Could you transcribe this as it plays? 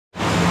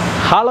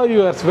Hello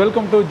viewers,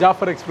 welcome to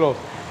Jaffer Explore.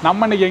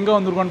 நம்ம இன்னைக்கு எங்க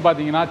வந்திருக்கோம்னு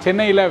பாத்தீங்கன்னா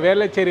சென்னையில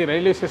வேளச்சேரி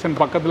ரயில்வே ஸ்டேஷன்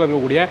பக்கத்துல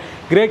இருக்கக்கூடிய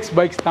கிரெக்ஸ்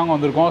பைக்ஸ் தாங்க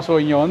வந்திருக்கோம். சோ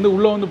இங்க வந்து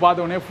உள்ள வந்து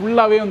பார்த்த உடனே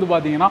ஃபுல்லாவே வந்து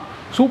பாத்தீங்கன்னா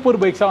சூப்பர்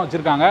பைக்ஸா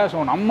வச்சிருக்காங்க. சோ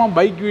நம்ம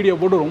பைக் வீடியோ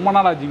போட்டு ரொம்ப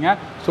நாள் ஆச்சுங்க.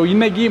 சோ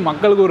இன்னைக்கு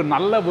மக்களுக்கு ஒரு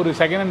நல்ல ஒரு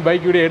செகண்ட் ஹேண்ட்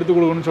பைக் வீடியோ எடுத்து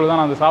கொடுக்கணும்னு சொல்லி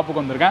தான் நான் அந்த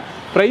ஷாப்புக்கு வந்திருக்கேன்.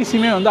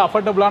 பிரைஸுமே வந்து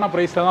அஃபோர்டபுளான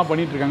பிரைஸ்ல தான்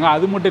பண்ணிட்டு இருக்காங்க.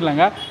 அது மட்டும்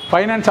இல்லங்க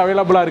ஃபைனான்ஸ்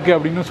அவைலபிளா இருக்கு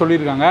அப்படின்னு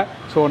சொல்லியிருக்காங்க.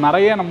 ஸோ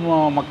நிறைய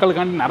நம்ம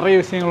மக்களுக்காண்டி நிறைய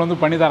விஷயங்கள் வந்து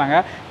பண்ணி தராங்க.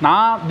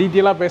 நான்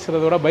டீட்டெயிலாக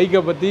பேசுகிறத விட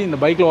பைக்கை பற்றி இந்த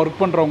பைக்கில்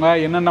ஒர்க் பண்ணுறவங்க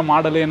என்னென்ன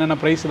மாடலு என்னென்ன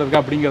ப்ரைஸில்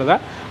இருக்குது அப்படிங்கிறத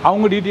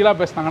அவங்க டீட்டெயிலாக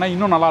பேசுனாங்கன்னா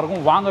இன்னும்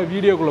நல்லாயிருக்கும். வாங்க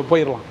வீடியோக்குள்ளே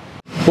போயிடலாம்.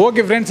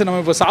 ஓகே ஃப்ரெண்ட்ஸ், நம்ம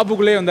இப்போ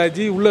ஷாப்புக்குள்ளே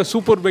வந்தாச்சு. உள்ள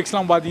சூப்பர்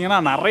பைக்ஸ்லாம் பார்த்தீங்கன்னா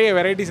நிறைய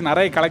வெரைட்டிஸ்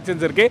நிறைய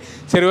கலெக்ஷன்ஸ் இருக்குது.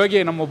 சரி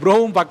ஓகே, நம்ம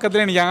ப்ரோவும்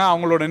பக்கத்துலேயே நிற்காங்க.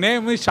 அவங்களோட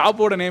நேமு,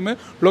 ஷாப்போட நேமு,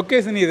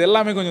 லொக்கேஷன் இது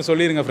எல்லாமே கொஞ்சம்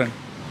சொல்லிடுங்க ஃப்ரெண்ட்.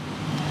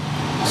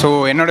 ஸோ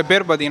என்னோடய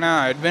பேர் பார்த்தீங்கன்னா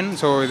எட்வின்.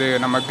 ஸோ இது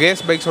நம்ம கேஸ்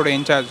பைக்ஸோட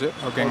இன்சார்ஜ்.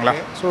 ஓகேங்களா.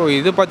 ஸோ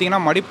இது பார்த்தீங்கன்னா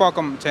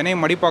மடிப்பாக்கம், சென்னை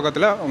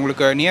மடிப்பாக்கத்தில்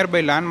உங்களுக்கு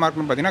நியர்பை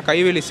லேண்ட்மார்க்னு பார்த்தீங்கன்னா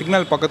கைவேலி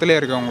சிக்னல் பக்கத்துலேயே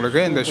இருக்குது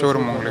உங்களுக்கு இந்த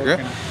ஷோரூம் உங்களுக்கு.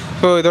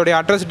 ஸோ இதோடைய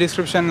அட்ரஸ்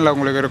டிஸ்கிரிப்ஷனில்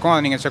உங்களுக்கு இருக்கும்,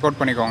 அதை நீங்கள் செக் அவுட்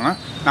பண்ணிக்கோங்க.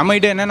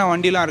 நம்மகிட்ட என்னென்ன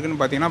வண்டிலாம் இருக்குதுன்னு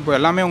பார்த்தீங்கன்னா இப்போ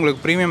எல்லாமே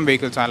உங்களுக்கு ப்ரீமியம்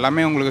வெஹிக்கிள்ஸ்,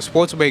 எல்லாமே உங்களுக்கு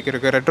ஸ்போர்ட்ஸ் பைக்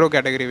இருக்குது, ரெட்ரோ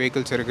கேட்டகரி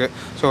வெஹிக்கிள்ஸ் இருக்குது.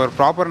 ஸோ ஒரு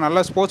ப்ராப்பர்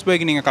நல்ல ஸ்போர்ட்ஸ்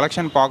பைக் நீங்கள்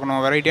கலெக்ஷன்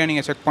பார்க்கணும், வெரைட்டியாக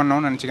நீங்கள் செக்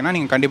பண்ணணும்னு நினச்சிங்கன்னா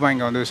நீங்கள் கண்டிப்பாக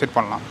இங்கே வந்து விசிட்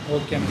பண்ணலாம்.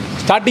 ஓகே,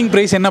 ஸ்டார்டிங்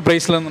ப்ரைஸ் என்ன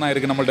ப்ரைஸ்லேருந்து நான்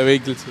இருக்குது நம்மள்ட்ட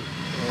வெஹிக்கிள்ஸ்?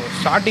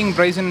 ஸ்டார்டிங்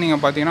ப்ரைஸ்ன்னு நீங்கள்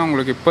பார்த்தீங்கன்னா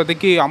உங்களுக்கு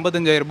இப்போதைக்கு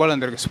 55,000 ரூபாயில்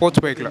வந்துருக்கு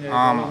ஸ்போர்ட்ஸ் பைக்கில்.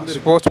 ஆமாம்,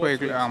 ஸ்போர்ட்ஸ்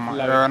பைக்கில். ஆமாம்,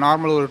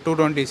 நார்மல் ஒரு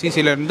 220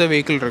 சிசிலேருந்து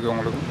வெஹிக்கிள் இருக்குது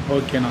உங்களுக்கு.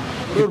 ஓகேண்ணா,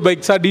 ஒரு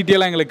பைக்ஸாக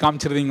டீட்டெயிலாக எங்களுக்கு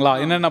காமிச்சிருந்தீங்களா?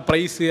 என்னென்ன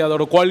ப்ரைஸு,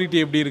 அதோட குவாலிட்டி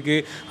எப்படி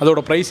இருக்குது,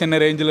 அதோட ப்ரைஸ் என்ன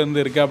ரேஞ்சில்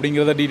இருந்து இருக்குது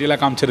அப்படிங்கிறத டீட்டெயிலாக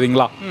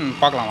காமிச்சிருந்தீங்களா?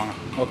 பார்க்கலாம் வாங்க.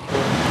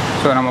 ஓகே,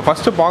 ஸோ நம்ம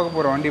ஃபஸ்ட்டு பார்க்க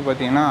போகிற வண்டி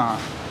பார்த்தீங்கன்னா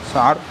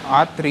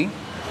R3.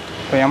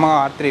 இப்போ Yamaha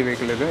R3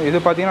 வெஹிக்கிள்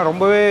இது பார்த்தீங்கன்னா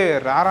ரொம்பவே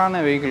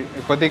ரேரான வெஹிக்கிள்.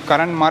 இப்போதைக்கு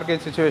கரண்ட்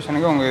மார்க்கெட்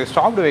சுச்சுவேஷனுக்கு உங்கள்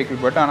ஸ்டாப்டு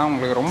வெஹிக்கிள், பட் ஆனால்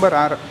உங்களுக்கு ரொம்ப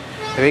ரேர்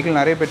வெஹிக்கிள்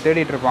நிறைய பேர்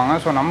தேடிட்டு இருப்பாங்க.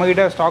 ஸோ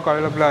நம்மகிட்ட ஸ்டாக்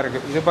அவைலபிளாக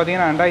இருக்குது. இது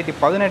பார்த்தீங்கன்னா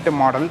 2018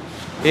 மாடல்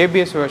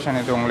ஏபிஎஸ் வெர்ஷன்.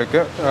 இது உங்களுக்கு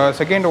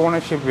செகண்ட்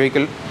ஓனர்ஷிப்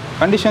வெஹிக்கிள்.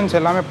 கண்டிஷன்ஸ்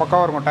எல்லாமே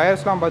பக்காவாக இருக்கும்.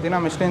 டயர்ஸ்லாம்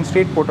பார்த்தீங்கன்னா மிஷ்லின்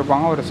ஸ்ட்ரீட்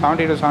போட்டிருப்பாங்க. ஒரு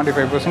 70 to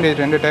 75%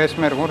 ரெண்டு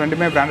டயர்ஸுமே இருக்கும்.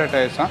 ரெண்டுமே பிராண்டட்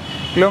டயர்ஸ் தான்.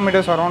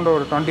 கிலோமீட்டர்ஸ் அரௌண்ட்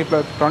ஒரு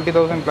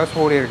 20,000 ப்ளஸ்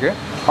ஓடி இருக்குது.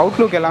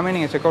 அவுட்லுக் எல்லாமே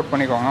நீங்கள் செக் அவுட்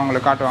பண்ணிக்கோங்க,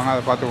 உங்களுக்கு காட்டுவாங்க,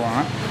 அதை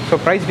பார்த்துக்கோங்க. ஸோ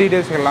ப்ரைஸ்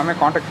டீட்டெயில்ஸ் எல்லாமே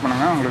காண்டாக்ட்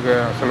பண்ணுங்கள், உங்களுக்கு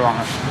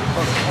சொல்லுவாங்க.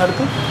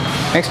 அடுத்து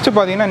நெக்ஸ்ட்டு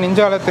பார்த்தீங்கன்னா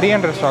நிஞ்சாவில்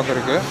 300 ஸ்டாக்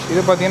இருக்குது.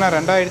 இது பார்த்தீங்கன்னா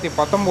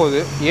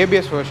 2019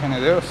 ஏபிஎஸ் வெர்ஷன்.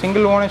 இது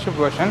சிங்கிள் ஓனர்ஷிப்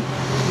வெர்ஷன்.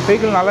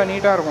 வெஹிக்கிள் நல்லா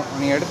நீட்டாக இருக்கும்.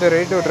 நீங்கள் எடுத்து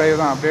ரெடி டு டிரைவ்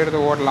தான், அப்படியே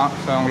எடுத்து ஓடலாம்.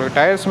 ஸோ உங்களுக்கு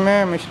டயர்ஸுமே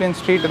மிஷ்லின்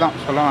ஸ்ட்ரீட் தான்,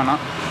 சொல்ல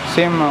வேணாம்.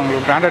 சேம்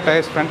உங்களுக்கு branded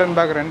tyres, front and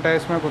back ரெண்டு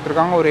டயர்ஸுமே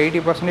கொடுத்துருக்காங்க. ஒரு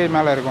 80%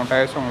 மேலே இருக்கும்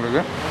டயர்ஸ்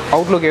உங்களுக்கு.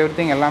 அவுட்லுக்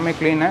எவ்ரிதிங் எல்லாமே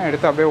க்ளீனாக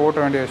எடுத்து அப்படியே ஓட்ட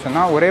வேண்டிய விஷயம்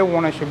தான். ஒரே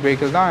ஓனர்ஷிப்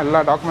வெஹிக்கிள் தான்.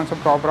 எல்லா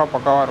டாக்குமெண்ட்ஸும் ப்ராப்பராக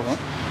பக்காவாக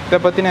இருக்கும். இதை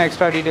பற்றின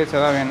எக்ஸ்ட்ரா டீட்டெயில்ஸ்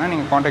எதாவது வேணுன்னா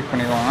நீங்கள் காண்டாக்ட்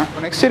பண்ணிக்கோங்க.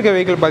 நெக்ஸ்ட் இருக்க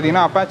வெஹிக்கிள்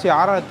பார்த்தீங்கன்னா அப்பாச்சி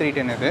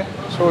RR310 இது.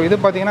 ஸோ இது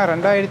பார்த்தீங்கன்னா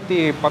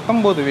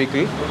 2019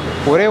 வெஹிக்கிள்.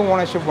 ஒரே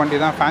ஓனர்ஷிப் வண்டி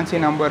தான். ஃபேன்சி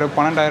நம்பர்,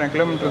 12,000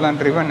 கிலோமீட்டர் தான்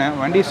ட்ரிவனு.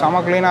 வண்டி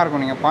செம க்ளீனாக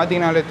இருக்கும். நீங்கள்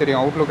பார்த்தீங்கனாலே தெரியும்.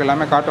 அவுட்லுக்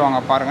எல்லாமே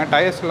காட்டுவாங்க பாருங்கள்.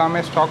 டயர்ஸ்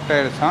எல்லாமே ஸ்டாக்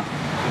டயர்ஸ் தான்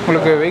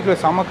உங்களுக்கு. வெஹிக்கிள்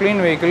செம க்ளீன்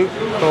வெஹிக்கிள்.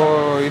 ஸோ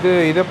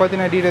இதை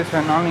பற்றின டீட்டெயில்ஸ்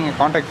வேணாலும் நீங்கள்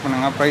காண்டாக்ட்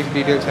பண்ணுங்கள். ப்ரைஸ்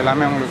டீட்டெயில்ஸ்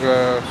எல்லாமே உங்களுக்கு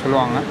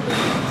சொல்லுவாங்க.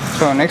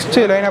 ஸோ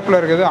நெக்ஸ்ட்டு லைனப்பில்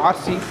இருக்குது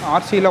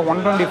ஆர்சியில்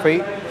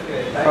 125.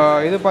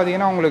 இது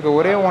பார்த்தீங்கன்னா உங்களுக்கு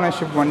ஒரே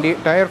ஓனர்ஷிப் வண்டி.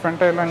 டயர் ஃப்ரண்ட்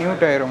டயர்லாம் நியூ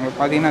டயர் உங்களுக்கு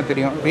பார்த்தீங்கன்னா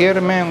தெரியும்.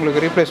 ரியருமே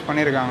உங்களுக்கு ரீப்ளேஸ்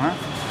பண்ணியிருக்காங்க.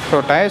 ஸோ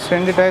டயர்ஸ்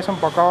ரெண்டு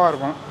டயர்ஸும் பக்காவாக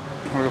இருக்கும்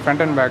உங்களுக்கு,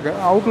 ஃப்ரண்ட் அண்ட் பேக்கு.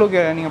 அவுட்லுக்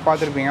நீங்கள்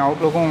பார்த்துருப்பீங்க.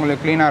 அவுட்லுக்கும்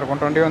உங்களுக்கு க்ளீனாக இருக்கும்.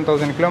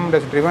 21,000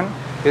 கிலோமீட்டர்ஸ் ட்ரிவன்.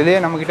 இதே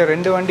நம்மக்கிட்ட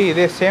ரெண்டு வண்டி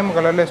இதே சேம்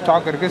கலரில்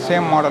ஸ்டாக் இருக்குது,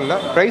 சேம்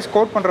மாடலில். ப்ரைஸ்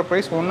கோட் பண்ணுற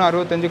ப்ரைஸ்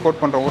 1,65 கோட்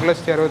பண்ணுறோம்.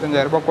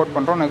 1,65,000 ரூபா கோட்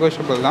பண்ணுறோம்.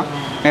 நெகோஷியபிள் தான்.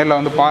 நேரில்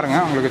வந்து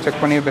பாருங்கள், உங்களுக்கு செக்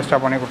பண்ணி பெஸ்ட்டாக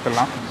பண்ணி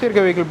கொடுத்துடலாம்.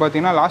 இருக்க வெஹிக்கிள்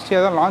பார்த்தீங்கன்னா லாஸ்ட்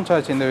இயர் தான் லான்ச்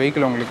ஆச்சு இந்த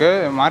வெஹிக்கிள். உங்களுக்கு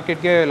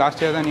மார்க்கெட்டுக்கே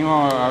லாஸ்ட் இயர் தான்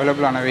நியூவாக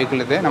அவைலபிளான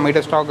வெஹிக்கிள் இது.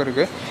 நம்மகிட்ட ஸ்டாக்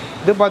இருக்குது.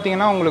 இது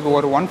பார்த்தீங்கன்னா உங்களுக்கு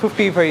ஒரு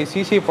 155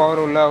 சிசி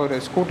பவர் உள்ள ஒரு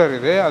ஸ்கூட்டர்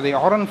இது. அது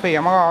R15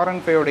 Yamaha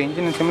R15ஓட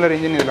engine, similar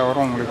engine இதில்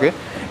வரும் உங்களுக்கு.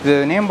 இது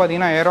நேம்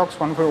பார்த்தீங்கன்னா ஏராக்ஸ்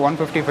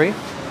 155.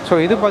 ஸோ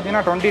இது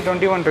பார்த்தீங்கன்னா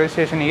 2021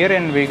 ரெஜிஸ்ட்ரேஷன் இயர்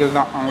எண்ட் வெஹிக்கிள்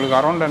தான். உங்களுக்கு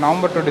அரௌண்ட்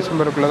நவம்பர் டு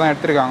டிசம்பருக்குள்ளே தான்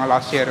எடுத்திருக்காங்க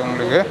லாஸ்ட் இயர்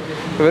உங்களுக்கு.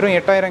 வெறும்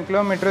 8,000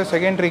 கிலோமீட்டர்,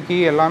 செகண்டரி கீ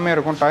எல்லாமே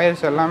இருக்கும்.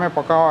 டயர்ஸ் எல்லாமே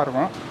பக்காவாக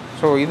இருக்கும்.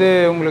 ஸோ இது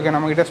உங்களுக்கு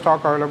நம்மகிட்ட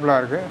ஸ்டாக்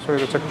அவைலபிளாக இருக்குது. ஸோ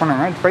இதை செக்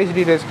பண்ணுங்கள். ப்ரைஸ்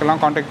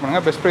டீட்டெயில்ஸ்க்கெல்லாம் காண்டாக்ட்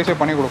பண்ணுங்கள். பெஸ்ட் ப்ரைஸே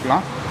பண்ணி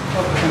கொடுக்கலாம்.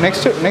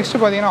 நெக்ஸ்ட்டு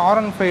பார்த்தீங்கன்னா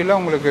R15ல்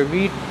உங்களுக்கு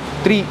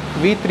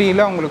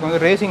V3யில் உங்களுக்கு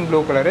வந்து racing blue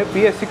colour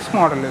PS6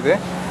 model. இது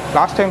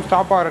லாஸ்ட் டைம்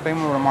ஸ்டாப் ஆகிற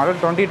டைம் ஒரு மாடல்.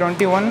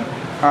 2021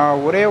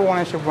 ஒரே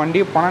ஓனர்ஷிப்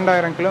வண்டி.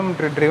 12,000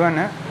 கிலோமீட்டர்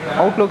ட்ரிவனு.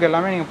 அவுட்லுக்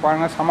எல்லாமே நீங்கள்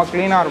பாருங்கள், செம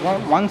க்ளீனாக இருக்கும்.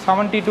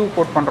 172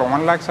 கோட் பண்ணுறோம்.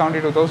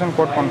 1,72,000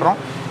 கோட் பண்ணுறோம்.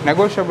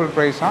 நெகோஷியபிள்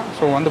ப்ரைஸ் தான்.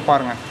 ஸோ வந்து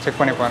பாருங்கள், செக்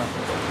பண்ணி பாருங்கள்.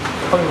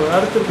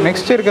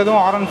 நெக்ஸ்ட் இருக்கிறதும்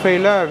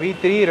R15ல்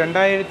V3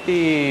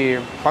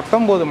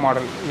 2019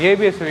 மாடல்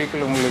ஏபிஎஸ்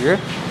வெஹிக்கிள் உங்களுக்கு.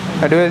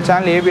 டுவெல்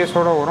சேனல்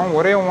ஏபிஎஸோட வரும்.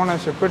 ஒரே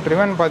ஓனர்ஷிப்பு.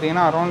 ட்ரிவன்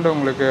பார்த்தீங்கன்னா அரௌண்ட்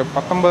உங்களுக்கு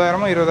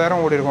 19,000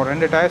 20,000 ஓடி இருக்கும்.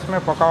 ரெண்டு டயர்ஸுமே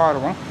பக்காவாக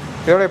இருக்கும்.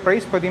 இதோட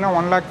ப்ரைஸ் பார்த்தீங்கன்னா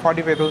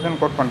 1,45,000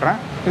 கோட் பண்ணுறேன்.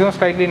 இதுவும்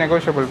ஸ்லைட்லி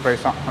நெகோஷியபிள்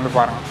ப்ரைஸ் தான் வந்து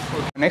பாருங்கள்.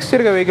 நெக்ஸ்ட்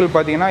இருக்க வெஹிக்கிள்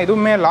பார்த்தீங்கன்னா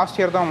இதுவுமே லாஸ்ட்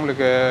இயர் தான்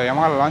உங்களுக்கு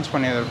யமஹா லான்ச்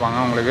பண்ணி இருப்பாங்க.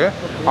 உங்களுக்கு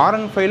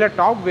R15ல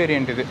டாப்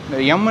வேரியண்ட் இது, இந்த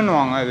எம்னு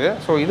வாங்க இது.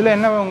 ஸோ இதில்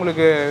என்ன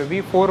உங்களுக்கு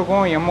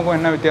V4க்கும் எம்முக்கும்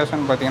என்ன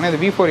வித்தியாசம்னு பார்த்தீங்கன்னா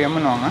இது V4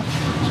 எம்னு வாங்க.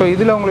 ஸோ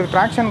இதில் உங்களுக்கு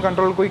ட்ராக்ஷன்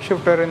கண்ட்ரோல், குயிக்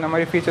ஷிஃப்டர் இந்த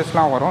மாதிரி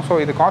ஃபீச்சர்ஸ்லாம் வரும். ஸோ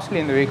இது காஸ்ட்லி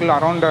இந்த வெஹிக்கிள்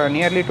அரௌண்ட்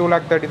நியர்லி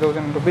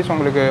 2,30,000 rupees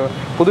உங்களுக்கு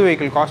புது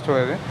வெஹிக்கிள் காஸ்ட்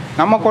வருது.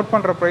 நம்ம கோட்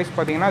பண்ணுற ப்ரைஸ்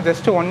பார்த்தீங்கன்னா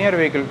just 1 year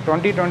vehicle,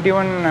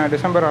 2021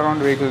 December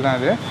around vehicle தான்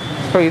இது.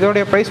 ஸோ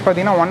இதோடைய ப்ரைஸ்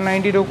பார்த்தீங்கன்னா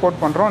 192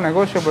 கோட் பண்ணுறோம்,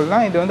 நெகோஷியபிள்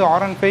தான். இது வந்து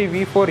R15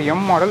 V4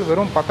 எம் மாடல்,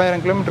 வெறும்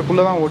 10,000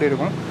 கிலோமீட்டருக்குள்ளே தான் ஓடி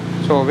இருக்கும்.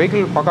 ஸோ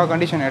வெஹிக்கிள் பக்கா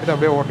கண்டிஷன் எடுத்து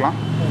அப்படியே ஓட்டலாம்.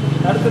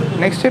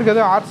 நெக்ஸ்ட்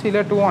இருக்கிறது RCல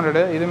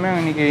 200. இதுவுமே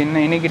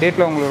இன்னைக்கு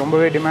டேட்டில் உங்களுக்கு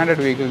ரொம்பவே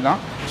டிமாண்டட் வெஹிக்கிள் தான்.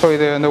 ஸோ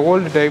இது அந்த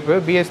ஓல்டு டைப்பு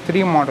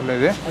BS3 மாடல்.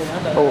 இது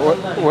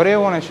ஒரே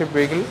ownership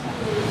vehicle,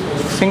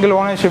 single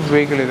ownership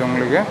vehicle இது.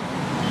 உங்களுக்கு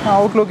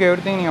அவுட்லுக்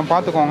எவ்ரிதிங் நீங்கள்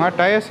பார்த்துக்கோங்க.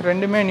 டயர்ஸ்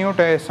ரெண்டுமே நியூ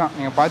டயர்ஸ் தான்,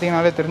 நீங்கள்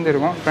பார்த்தீங்கனாலே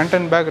தெரிஞ்சிருக்கும். ஃப்ரண்ட்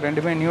அண்ட் பேக்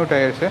ரெண்டுமே நியூ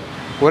டயர்ஸு.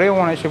 ஒரே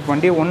ஓனர்ஷிப்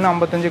வண்டி,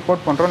 155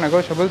 கோட் பண்ணுறோம்,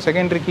 நெகோஷியபிள்.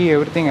 செகண்டரி கீ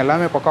எவ்ரிதிங்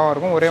எல்லாமே பக்காவாக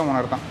இருக்கும். ஒரே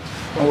ஓனர் தான்.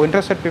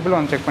 இன்ட்ரெஸ்டட் பீப்புள்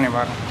வந்து செக் பண்ணி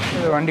பாருங்கள்.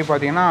 இது வண்டி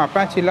பார்த்தீங்கன்னா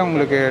அப்பாச்சியில்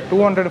உங்களுக்கு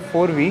 200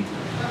 4V.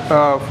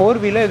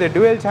 4Vல இது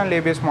twelve channel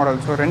ABS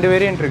model. So 2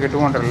 variant இருக்குது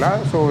 200ல்.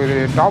 ஸோ இது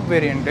டாப்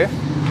வேரியண்ட்டு.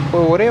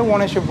 ஒரே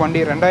ஓனர்ஷிப் வண்டி,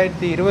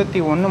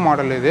 2021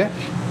 மாடல் இது.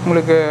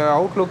 உங்களுக்கு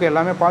அவுட்லுக்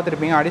எல்லாமே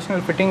பார்த்துருப்பீங்க.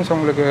 அடிஷ்னல் ஃபிட்டிங்ஸ்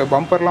உங்களுக்கு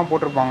பம்பர்லாம்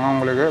போட்டிருப்பாங்க.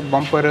 உங்களுக்கு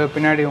பம்பரு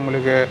பின்னாடி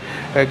உங்களுக்கு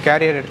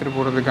கேரியர் எடுத்துகிட்டு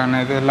போகிறதுக்கான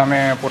இது எல்லாமே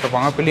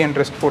போட்டிருப்பாங்க. பில்லியன்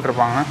ரெஸ்ட்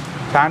போட்டிருப்பாங்க.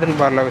 ஹேண்டில்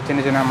பாரில்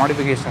சின்ன சின்ன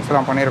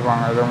மாடிஃபிகேஷன்ஸ்லாம்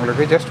பண்ணியிருப்பாங்க. அது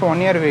உங்களுக்கு ஜஸ்ட்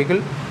 1 year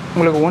வெஹிக்கிள்.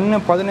 உங்களுக்கு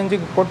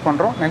 115க்கு கோட்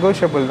பண்ணுறோம்,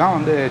 நெகோஷியபிள் தான்.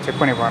 வந்து செக்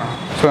பண்ணி பாருங்கள்.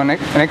 ஸோ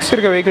நெக்ஸ்ட்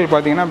இருக்க வெஹிக்கிள்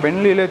பார்த்தீங்கன்னா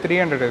பென்லியில்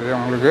 300 இது.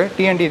 உங்களுக்கு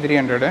TNT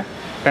 300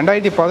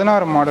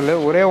 2016 மாடலு,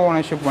 ஒரே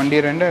ஓனர்ஷிப் வண்டி.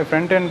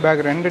 ஃப்ரண்ட் அண்ட்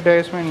பேக் 2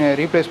 டயர்ஸுமே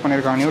ரீப்ளேஸ்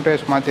பண்ணியிருக்காங்க, நியூ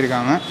டயர்ஸ்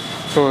மாற்றிருக்காங்க.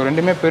 ஸோ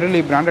ரெண்டுமே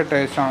பெருலி பிராண்டட்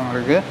டயர்ஸ் தான்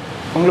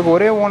உங்களுக்கு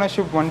ஒரே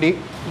ஓனர்ஷிப் வண்டி.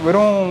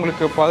 வெறும்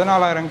உங்களுக்கு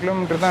 14,000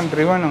 கிலோமீட்டர் தான்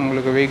ட்ரிவன்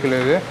உங்களுக்கு வெஹிக்கிள்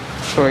இது.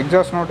 ஸோ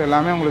எக்ஸாஸ்ட் நோட்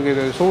எல்லாமே உங்களுக்கு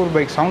இது சூப்பர்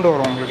பைக் சவுண்டு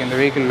வரும் உங்களுக்கு இந்த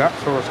வெஹிக்கிளில்.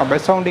 So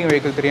best sounding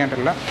vehicle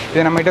 300ல்.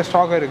 இது நம்மகிட்ட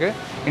ஸ்டாக் இருக்குது.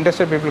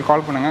 இன்ட்ரெஸ்டட் பீப்புள்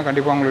கால் பண்ணுங்கள்,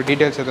 கண்டிப்பாக உங்களுக்கு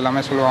டீட்டெயில்ஸ் இது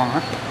எல்லாமே சொல்லுவாங்க.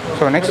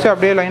 ஸோ நெக்ஸ்ட்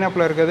அப்படியே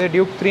லைனப்பில் இருக்கிறது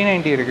டியூக்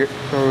 390 இருக்குது.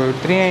 ஸோ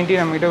 390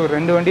 நம்மகிட்ட ஒரு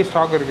 2 வண்டி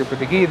ஸ்டாக் இருக்குது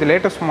இப்போதைக்கு. இது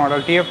latest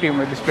model, TFT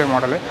display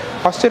model.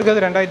 First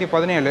இருக்கிறது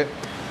 2017,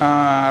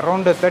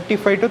 அரௌண்ட்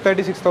 35,000 to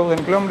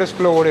 36,000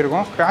 கிலோமீட்டர்ஸ்க்குள்ளே ஓடி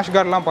இருக்கும். கிராஷ்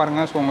கார்டெலாம்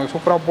பாருங்கள். ஸோ உங்களுக்கு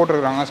சூப்பராக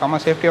போட்டிருக்காங்க, செம்ம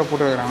சேஃப்டியாக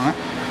போட்டிருக்காங்க.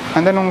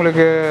 அண்ட் தென்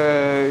உங்களுக்கு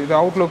இது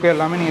அவுட்லுக்கு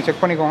எல்லாமே நீங்கள் செக்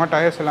பண்ணிக்கோங்க.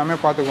 டயர்ஸ் எல்லாமே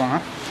பார்த்துக்கோங்க.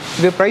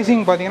 இது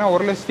ப்ரைஸிங் பார்த்தீங்கன்னா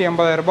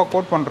 1,80,000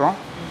 கோட் பண்ணுறோம்.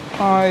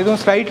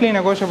 இதுவும் ஸ்லைட்லி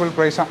நெகோஷியபிள்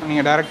ப்ரைஸ் தான்,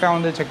 நீங்கள் டேரெக்டாக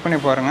வந்து செக் பண்ணி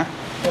பாருங்கள்.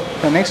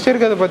 நெக்ஸ்ட்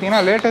இருக்கிறது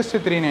பார்த்தீங்கன்னா லேட்டஸ்ட்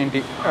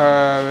 390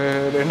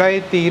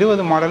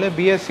 2020 மாடலு,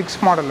 BS6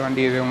 மாடல்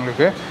வண்டி இது.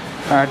 உங்களுக்கு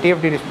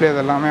TFT டிஸ்பிளே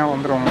இதெல்லாமே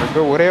வந்துடும்.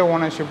 உங்களுக்கு ஒரே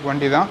ஓனர்ஷிப்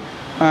வண்டி தான்.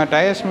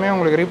 டயர்ஸுமே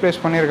உங்களுக்கு ரீப்ளேஸ்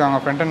பண்ணியிருக்காங்க,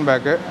 ஃப்ரண்ட் அண்ட்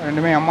பேக்கு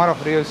ரெண்டுமே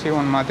MRF RLC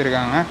ஒன்று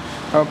மாற்றிருக்காங்க.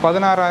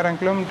 16,000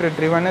 கிலோமீட்டர்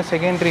ட்ரிவனு,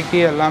 செகண்டரி கீ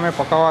எல்லாமே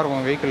பக்காவாக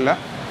இருக்கும் வெஹிக்கிளில்.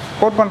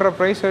 கோட் பண்ணுற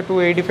ப்ரைஸ்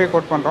 285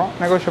 கோட் பண்ணுறோம்,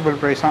 நெகோஷியபிள்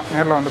ப்ரைஸ் தான்.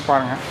 நேரில் வந்து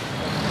பாருங்கள்.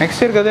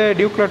 நெக்ஸ்ட் இருக்கிறது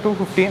டியூக்கில்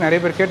 250. நிறைய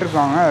பேர்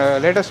கேட்டிருக்காங்க,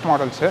 லேட்டஸ்ட்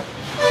மாடல்ஸு.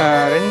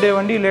 2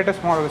 வண்டி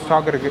லேட்டஸ்ட் மாடல்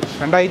ஸ்டாக் இருக்குது.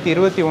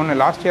 2021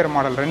 லாஸ்ட் இயர்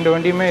மாடல். 2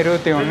 வண்டியுமே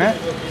 21.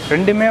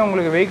 ரெண்டுமே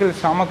உங்களுக்கு வெஹிக்கிள்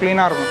செம்ம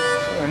க்ளீனாக இருக்கும்.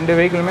 2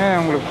 வெஹிக்கிளுமே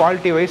உங்களுக்கு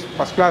குவாலிட்டி வைஸ்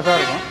ஃபஸ்ட் கிளாஸாக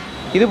இருக்கும்.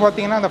 இது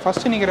பார்த்தீங்கன்னா அந்த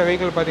ஃபஸ்ட்டு நிற்கிற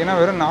வெஹிக்கிள் பார்த்தீங்கன்னா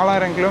வெறும்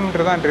 4,000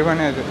 கிலோமீட்டர் தான்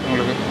ட்ரிவனு இது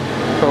உங்களுக்கு.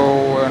 ஸோ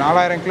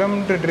 4,000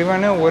 கிலோமீட்டர்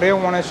ட்ரிவனு, ஒரே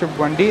ஓனர்ஷிப்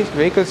வண்டி,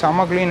 வெஹிக்கிள்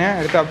செம்ம க்ளீனு.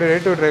 எடுத்து அப்படியே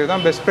ரேட் டு டிரைவ்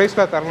தான், பெஸ்ட்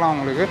ப்ரைஸில் தரலாம்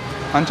உங்களுக்கு.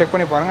 வந்து செக்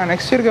பண்ணி பாருங்கள்.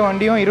 நெக்ஸ்ட் இருக்க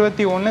வண்டியும்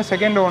 21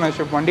 செகண்ட்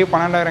ஓனர்ஷிப் வண்டி,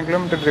 12,000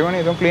 கிலோமீட்டர் ட்ரிவன்.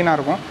 இதுவும் க்ளீனாக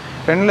இருக்கும்.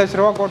 2 லட்ச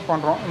ரூபா கோட்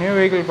பண்ணுறோம். நியூ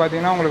வெஹிக்கிள்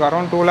பார்த்தீங்கன்னா உங்களுக்கு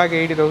அரௌண்ட்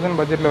 2,80,000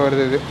 பட்ஜெட்டில்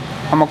வருது. இது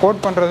நம்ம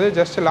கோட் பண்ணுறது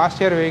ஜஸ்ட்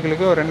லாஸ்ட் இயர்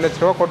வெஹிக்கிளுக்கு ஒரு 2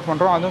 லட்ச ரூபா கோட்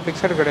பண்ணுறோம். அதுவும்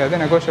ஃபிக்ஸட் கிடையாது,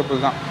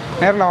 நெகோஷியபிள் தான்.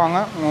 நேரில் வாங்க,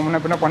 முன்ன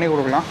பின்ன பண்ணி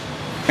கொடுக்கலாம்.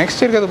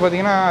 நெக்ஸ்ட் இருக்கிறது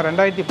பார்த்தீங்கன்னா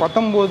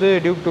 2019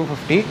 டியூக்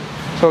 250.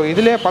 ஸோ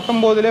இதிலே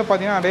 19லே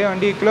பார்த்தீங்கன்னா நிறைய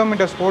வண்டி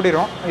கிலோமீட்டர்ஸ்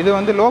ஓடிடும். இது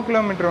வந்து லோ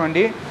கிலோமீட்டர்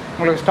வண்டி,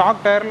 உங்களுக்கு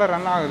ஸ்டாக் டயரில்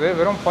ரன் ஆகுது.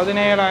 வெறும்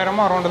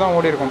 17,000 அரௌண்டு தான்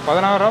ஓடி இருக்கும்.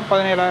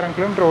 17,000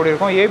 கிலோமீட்டர் ஓடி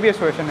இருக்கும். ABS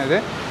வெர்ஷன் இது.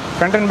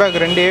 Front and back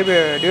 2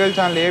 dual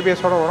channel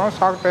ABSோட வரும்.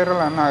 ஸ்டாக்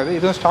டயரில் ரன் ஆகுது.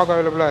 இதுவும் ஸ்டாக்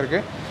அவைலபிளாக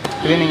இருக்குது.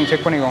 இதையும் நீங்கள்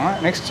செக் பண்ணிக்கோங்க.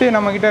 நெக்ஸ்ட்டு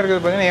நம்மக்கிட்ட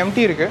இருக்கிறது பார்த்தீங்கன்னா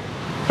MT இருக்குது.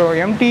 ஸோ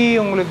MT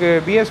உங்களுக்கு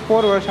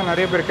BS4 வெர்ஷன்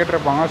நிறைய பேர்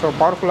கேட்டிருப்பாங்க. ஸோ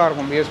பவர்ஃபுல்லாக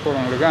இருக்கும் BS4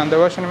 உங்களுக்கு. அந்த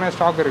வெர்ஷனுமே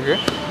ஸ்டாக் இருக்குது.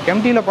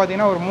 MTயில்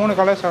பார்த்தீங்கன்னா ஒரு 3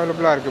 கலர்ஸ்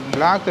அவைலபிளாக இருக்குது.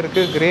 பிளாக்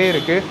இருக்குது, க்ரே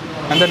இருக்குது,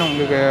 அண்ட் தென்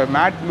உங்களுக்கு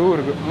மேட் ப்ளூ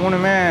இருக்குது.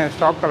 3மே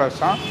ஸ்டாக்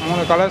கலர்ஸ் தான்.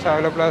 3 கலர்ஸ்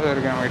அவைலபிளாக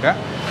இருக்குது நம்மகிட்ட.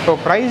 ஸோ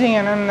ப்ரைஸிங்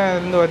என்னென்ன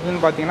இருந்து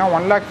வருதுன்னு பார்த்தீங்கன்னா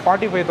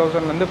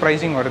 1,45,000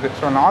 ப்ரைஸிங் வருது.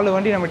 ஸோ 4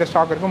 வண்டி நம்மகிட்ட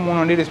ஸ்டாக் இருக்குது.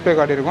 3 வண்டி டிஸ்பிளே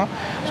கார்டு இருக்கும்.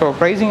 ஸோ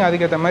ப்ரைஸிங்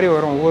அதுக்கேற்ற மாதிரி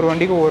வரும். ஒவ்வொரு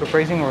வண்டிக்கும் ஒவ்வொரு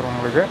ப்ரைஸிங் வரும்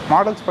உங்களுக்கு.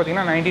 மாடல்ஸ்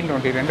பார்த்தீங்கன்னா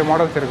 1920 2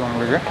 மாடல்ஸ் இருக்குது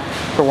உங்களுக்கு.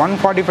 ஸோ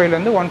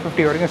 145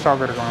 150 வரைக்கும்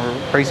ஸ்டாக் இருக்குது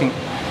உங்களுக்கு ப்ரைஸிங்.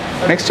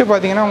 நெக்ஸ்ட்டு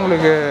பார்த்தீங்கன்னா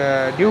உங்களுக்கு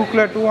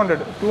டியூக்கில்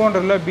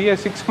 200ல்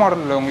BS6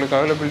 மாடலில் உங்களுக்கு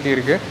அவைலபிலிட்டி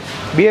இருக்குது.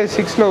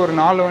 BS6ல் ஒரு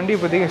 4 வண்டி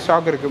இப்போதைக்கு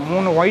ஸ்டாக் இருக்குது.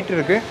 3 ஒயிட்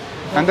இருக்குது,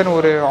 அண்ட் தென்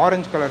ஒரு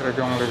ஆரஞ்சு கலர்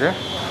இருக்குது உங்களுக்கு.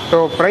 ஸோ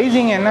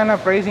ப்ரைஸிங் என்னென்ன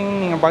ப்ரைஸிங்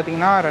நீங்கள்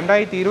பார்த்தீங்கன்னா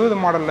 2020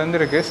 மாடல்லேருந்து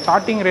இருக்குது.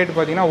 ஸ்டார்டிங் ரேட்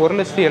பார்த்தீங்கன்னா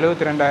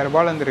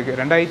 1,72,000 இருக்குது.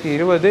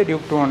 2020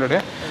 டியூக் 200.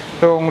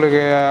 ஸோ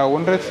உங்களுக்கு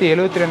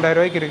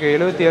 1,72,000 இருக்குது,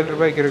 77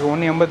 ரூபாய்க்கு இருக்குது,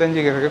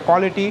 185 இருக்குது.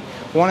 குவாலிட்டி,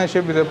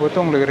 ஓனர்ஷிப் இதை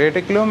பொறுத்து உங்களுக்கு ரேட்டு.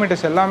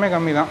 கிலோமீட்டர்ஸ் எல்லாமே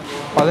கம்மி தான்,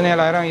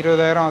 17,000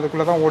 20,000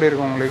 அதுக்குள்ளே தான் ஓடி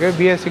இருக்கும் உங்களுக்கு.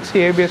 BS6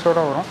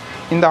 ABS-ஓடு வரும்.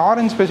 இந்த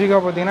ஆரஞ்ச்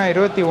ஸ்பெசிஃபிக்காக பார்த்தீங்கன்னா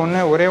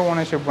 21 ஒரே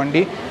ஓனர்ஷிப்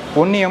வண்டி,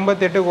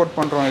 188 கோட்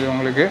பண்ணுறோம். இது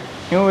உங்களுக்கு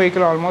நியூ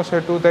வெஹிக்கிள் ஆல்மோஸ்ட்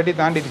 230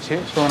 தாண்டிடுச்சு.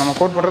 ஸோ நம்ம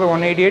கோட் பண்ணுறது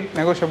 188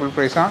 நெகோஷியபிள்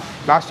ப்ரைஸ் தான்.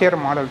 Last year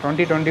model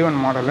 2021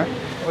 model.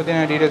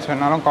 பார்த்தீங்கன்னா டீட்டெயில்ஸ்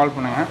வேணாலும் கால்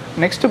பண்ணுங்கள்.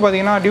 நெக்ஸ்ட்டு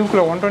பார்த்தீங்கன்னா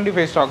டியூக்கில்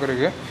 125 ஸ்டாக்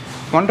இருக்குது.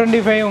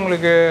 125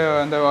 உங்களுக்கு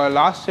அந்த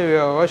லாஸ்ட்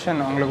வெர்ஷன்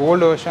உங்களுக்கு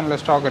ஓல்டு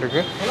வெர்ஷனில் ஸ்டாக்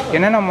இருக்குது.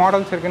 என்னென்ன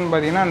மாடல்ஸ் இருக்குதுன்னு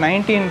பார்த்தீங்கன்னா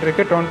 19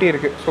 இருக்குது, 20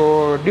 இருக்குது. ஸோ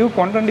டியூக்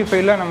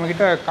 125ல்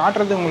நம்மக்கிட்ட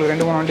காட்டுறது உங்களுக்கு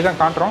 2-3 வண்டி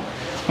தான் காட்டுறோம்.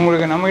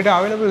 உங்களுக்கு நம்மகிட்ட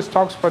அவைலபிள்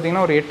ஸ்டாக்ஸ்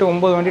பார்த்தீங்கன்னா ஒரு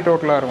 8-9 வண்டி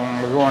டோட்டலாக இருக்கும்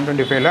உங்களுக்கு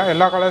 125ல்.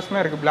 எல்லா கலர்ஸுமே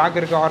இருக்குது, பிளாக்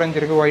இருக்குது, ஆரஞ்சு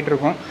இருக்குது, ஒயிட்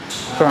இருக்கும்.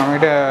 ஸோ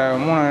நம்மகிட்ட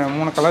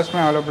மூணு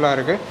கலர்ஸுமே அவைலபிளாக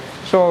இருக்குது.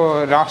 ஸோ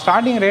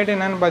ஸ்டார்டிங் ரேட்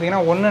என்னென்னு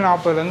பார்த்தீங்கன்னா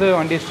 140லேருந்து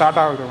வண்டி ஸ்டார்ட்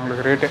ஆகுது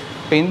உங்களுக்கு ரேட்டு.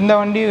 இப்போ இந்த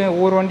வண்டி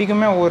ஒவ்வொரு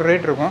வண்டிக்குமே ஒவ்வொரு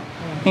ரேட் இருக்கும்.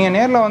 நீங்கள்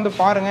நேரில் வந்து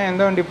பாருங்கள்,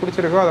 எந்த வண்டி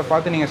பிடிச்சிருக்கோ அதை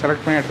பார்த்து நீங்கள்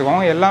செலக்ட் பண்ணி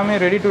எடுத்துக்கோங்க. எல்லாமே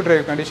ready to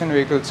drive condition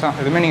vehicles தான்.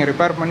 எதுவுமே நீங்கள்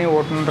ரிப்பேர் பண்ணி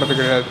ஓட்டணுன்றது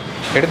கிடையாது.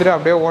 எடுத்துகிட்டு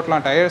அப்படியே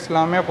ஓட்டலாம். டயர்ஸ்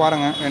எல்லாமே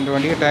பாருங்கள், 2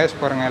 வண்டிக்கு டயர்ஸ்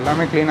பாருங்கள்,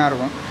 எல்லாமே க்ளீனாக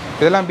இருக்கும்.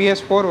 இதெல்லாம்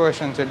BS4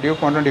 வெர்ஷன்ஸ்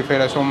டியூக்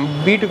 125ல. ஸோ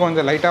பீட்டுக்கு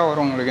கொஞ்சம் லைட்டாக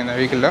வரும் உங்களுக்கு இந்த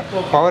வெஹிக்கிளில்.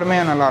 பவருமே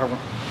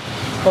நல்லாயிருக்கும்.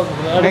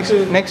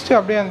 நெக்ஸ்ட்டு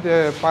அப்படியே அந்த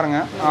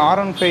பாருங்கள்,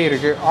 R15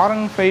 இருக்குது.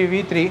 R15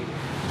 V3.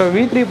 ஸோ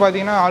V3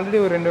 பார்த்தீங்கன்னா ஆல்ரெடி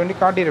ஒரு 2 வண்டி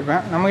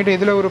காட்டியிருப்பேன். நம்மகிட்ட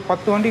இதில் ஒரு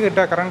 10 வண்டி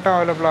கிட்ட கரண்ட்டாக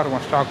அவைலபிளாக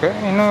இருக்கும் ஸ்டாக்கு.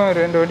 இன்னும்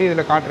 2 வண்டி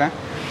இதில் காட்டுறேன்.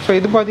 ஸோ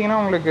இது பார்த்தீங்கன்னா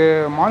உங்களுக்கு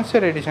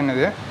மான்ஸ்டர் எடிஷன்,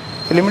 இது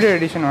லிமிடெட்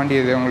எடிஷன் வண்டி.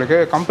 இது உங்களுக்கு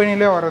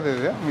கம்பெனிலே வர்றது.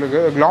 இது உங்களுக்கு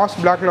கிளாஸ்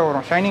பிளாக்கில்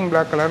வரும், ஷைனிங்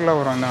பிளாக் கலரில்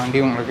வரும் அந்த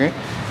வண்டி உங்களுக்கு.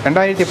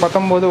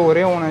 2019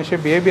 ஒரே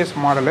ஓனர்ஷிப், ABS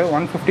மாடலு,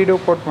 152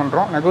 கோட்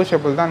பண்ணுறோம்.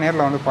 நெகோஷியபிள் தான்,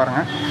 நேரில் வந்து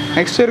பாருங்கள்.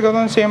 நெக்ஸ்ட்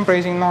இருக்கிறதும் சேம்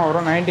ப்ரைஸிங் தான்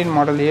வரும். 19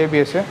 மாடல்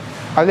ABS.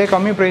 அதே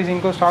கம்மி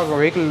ப்ரைஸிங்க்கும்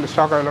வெஹிக்கிள்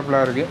ஸ்டாக்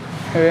அவைலபிளாக இருக்குது.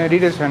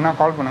 டீட்டெயில்ஸ் வேணால்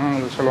கால் பண்ணுங்கள்,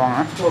 உங்களுக்கு சொல்லுவாங்க.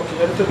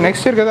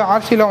 நெக்ஸ்ட் இருக்கிறது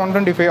RCயில்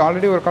 125.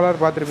 ஆல்ரெடி ஒரு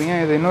கலர் பார்த்துருப்பீங்க,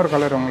 இது இன்னொரு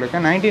கலர் உங்களுக்கு.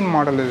 19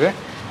 மாடல் இது,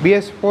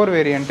 BS4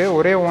 வேரியண்ட்டு,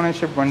 ஒரே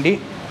ஓனர்ஷிப் வண்டி.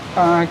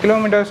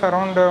 கிலோமீட்டர்ஸ்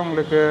அரௌண்டு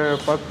உங்களுக்கு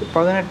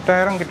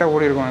 18,000 கிட்ட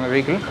ஓடி இருக்கும் அந்த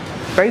வெஹிக்கிள்.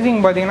 ப்ரைஸிங்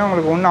பார்த்தீங்கன்னா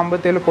உங்களுக்கு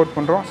 157 கோட்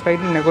பண்ணுறோம்.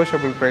 ஸ்லைட்லி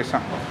நெகோஷியபிள் ப்ரைஸ்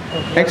தான்.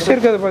 நெக்ஸ்ட்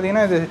இருக்கிறது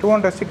பார்த்தீங்கன்னா இது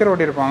 200 ஸ்டிக்கர்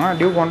ஓட்டியிருப்பாங்க,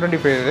 டியூக்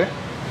 125 இது.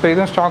 ஸோ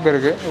இதுவும் ஸ்டாக்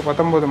இருக்குது,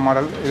 19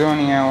 மாடல். இதுவும்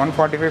நீங்கள்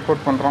 145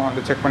 கோட் பண்ணுறோம்,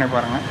 அதை செக் பண்ணி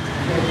பாருங்கள்.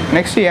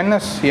 நெக்ஸ்ட்டு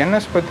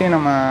NS பற்றி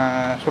நம்ம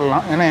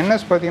சொல்லலாம். ஏன்னா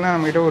NS பார்த்திங்கன்னா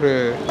நம்மகிட்ட ஒரு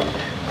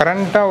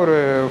கரண்ட்டாக ஒரு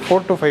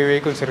 4 to 5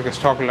 வெஹிக்கிள்ஸ் இருக்குது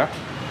ஸ்டாக்கில்.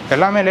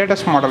 எல்லாமே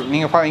லேட்டஸ்ட் மாடல்.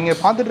 நீங்கள் இங்கே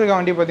பார்த்துட்டு இருக்க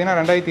வண்டி பார்த்தீங்கன்னா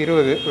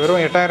 2020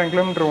 வெறும் 8000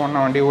 கிலோமீட்டர்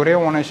ஓடின வண்டி, ஒரே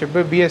ownership,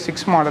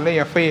 BS6 model,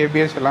 FI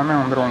ABS எல்லாமே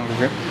வந்துடும்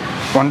உங்களுக்கு.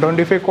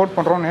 125 கோட்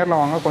பண்ணுறோம். நேரில்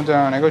வாங்க,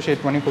 கொஞ்சம்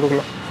நெகோஷியேட் பண்ணி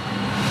கொடுக்கலாம்.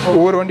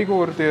 ஒவ்வொரு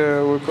வண்டிக்கும் ஒரு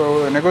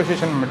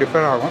நெகோஷியேஷன்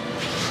டிஃபர் ஆகும்.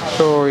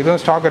 ஸோ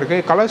இதுவும் ஸ்டாக்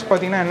இருக்குது. கலர்ஸ்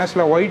பார்த்தீங்கன்னா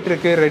NSல ஒயிட்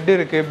இருக்குது, ரெட்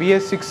இருக்குது,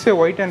 BS6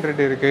 ஒயிட் அண்ட்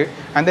ரெட் இருக்குது,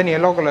 அண்ட் தென்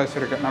எல்லோ கலர்ஸ்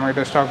இருக்குது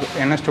நம்மகிட்ட ஸ்டாக்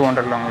NS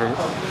 200ல் உங்களுக்கு.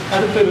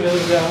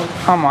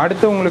 ஆமாம்,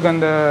 அடுத்து உங்களுக்கு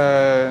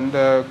இந்த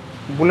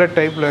புல்லட்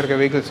டைப்பில் இருக்க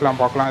வெஹிக்கிள்ஸ்லாம்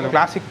பார்க்கலாம். இது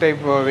கிளாசிக்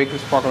டைப்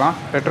வெஹிக்கிள்ஸ் பார்க்கலாம்,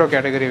 ரெட்ரோ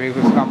கேட்டகரி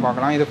வெஹிக்கிள்ஸ்லாம்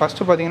பார்க்கலாம். இது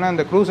ஃபஸ்ட்டு பார்த்தீங்கன்னா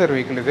இந்த க்ரூசர்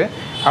வெஹிக்கிள், இது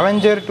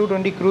அவெஞ்சர்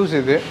 220 க்ரூஸ்.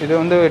 இது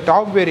வந்து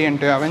டாப்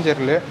வேரியண்ட்டு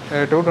அவெஞ்சரில்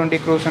 220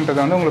 க்ரூஸ்ன்றது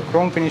வந்து உங்களுக்கு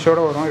க்ரோம்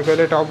ஃபினிஷோடு வரும்.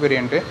 இருக்கிறதுலே டாப்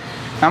வேரியண்ட்டு.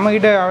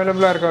 நம்மகிட்ட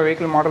அவைலபிளாக இருக்க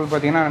வெஹிக்கிள் மாடல்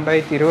பார்த்தீங்கன்னா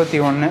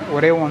 2021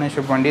 ஒரே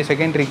ஓனர்ஷிப் வண்டி,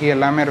 செகண்டரிக்கு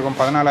எல்லாமே இருக்கும்.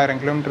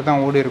 14,000 கிலோமீட்டர்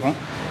தான் ஓடி இருக்கும்.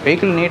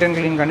 வெஹிக்கிள் நீட் அண்ட்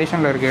க்ளீன்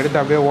கண்டிஷனில் இருக்குது, எடுத்து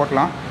அப்படியே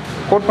ஓட்டலாம்.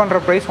 கோட் பண்ணுற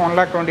ப்ரைஸ்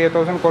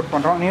 1,28,000 கோட்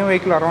பண்ணுறோம். நியூ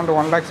வெஹிக்கிள் அரௌண்ட்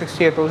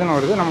 1,68,000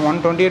 வருது. நம்ம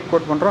 128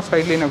 கோட் பண்ணுறோம்.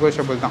 ஸ்லைட்லி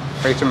நெகோஷியபிள் தான்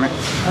ப்ரைஸுமே.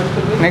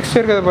 நெக்ஸ்ட்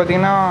இருக்கிறது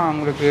பார்த்தீங்கன்னா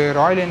உங்களுக்கு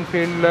ராயல்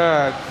என்ஃபீல்டில்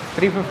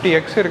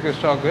 350X இருக்குது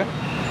ஸ்டாக்கு.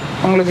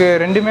 உங்களுக்கு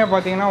ரெண்டுமே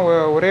பார்த்தீங்கன்னா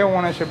ஒரே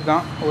ஓனர்ஷிப்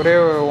தான், ஒரே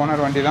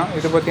ஓனர் வண்டி தான்.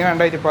 இது பார்த்தீங்கன்னா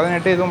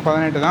 2018, இதுவும்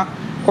 18 தான்.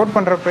 கோட்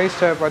பண்ணுற ப்ரைஸ்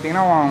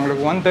பார்த்தீங்கன்னா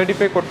உங்களுக்கு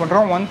 135 கோட்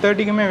பண்ணுறோம்.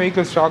 130க்குமே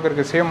வெஹிக்கிள் ஸ்டாக்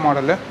இருக்குது, சேம்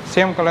மாடலு,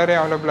 சேம் கலரே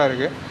அவைலபிளாக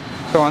இருக்குது.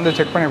 ஸோ வந்து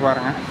செக் பண்ணி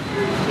பாருங்கள்.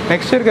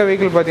 நெக்ஸ்ட் இருக்க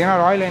வெஹிக்கிள் பார்த்தீங்கன்னா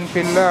ராயல்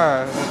என்ஃபீல்டில்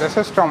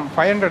ரெசஸ்டாம்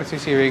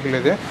 500cc வெஹிக்கிள்.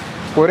 இது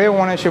ஒரே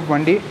ஓனர்ஷிப்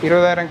வண்டி,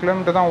 20,000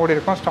 கிலோமீட்டர் தான் ஓடி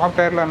இருக்கும். ஸ்டாக்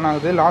டயரில் என்ன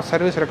ஆகுது, லாஸ்ட்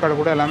சர்வீஸ் ரெக்கார்டு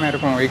கூட எல்லாமே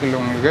இருக்கும் வெஹிக்கிள்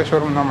உங்களுக்கு.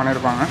 ஷோரூம் தான்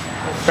பண்ணியிருப்பாங்க.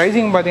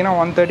 ப்ரைஸிங் பார்த்தீங்கன்னா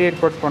 138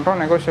 கோட் பண்ணுறோம்.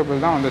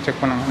 நெகோஷியபிள் தான், வந்து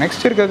செக் பண்ணுங்கள்.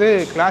 நெக்ஸ்ட் இருக்கிறது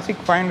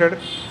கிளாசிக் 500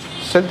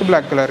 ஸ்டெல்த்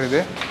பிளாக் கலர்.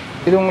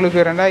 இது உங்களுக்கு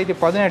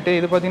 2018.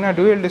 இது பார்த்தீங்கன்னா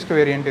டூயல் டிஸ்க்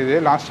வேரியண்ட். இது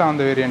லாஸ்ட்டாக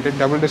வந்த வேரியண்ட்டு,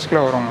 டபுள் டிஸ்கில்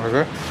வரும்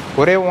உங்களுக்கு.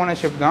 ஒரே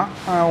ஓனர்ஷிப் தான்.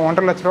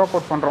 1.5 லட்ச ரூபா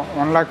கோட் பண்ணுறோம்.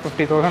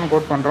 1,50,000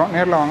 கோட் பண்ணுறோம்.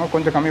 நேரில் வாங்க,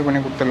 கொஞ்சம் கம்மி பண்ணி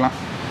கொடுத்துடலாம்.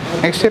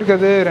 நெக்ஸ்ட்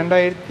இருக்கிறது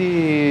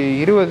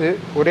 2020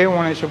 ஒரே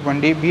ஓனர்ஷிப்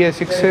வண்டி,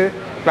 BS6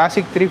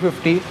 கிளாசிக்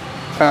 350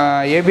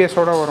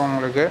 ABS-ஓடு வரும்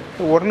உங்களுக்கு.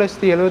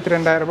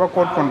 1,72,000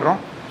 கோட்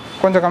பண்ணுறோம்.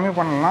 கொஞ்சம் கம்மி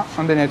பண்ணலாம்,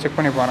 வந்து செக்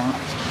பண்ணி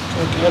பாருங்கள்.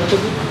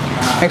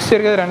 நெக்ஸ்ட்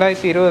இருக்கிறது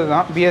 2020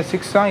 தான்,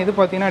 BS6 தான். இது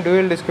பார்த்தீங்கன்னா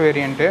dual disk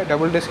variant,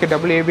 double disk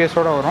double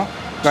ABS-ஓடு வரும்.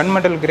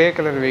 Gunmetal grey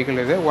colour vehicle.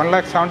 இது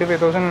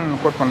 1,75,000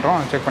 கோட் பண்ணுறோம்,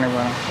 செக் பண்ணி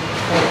பாருங்கள்.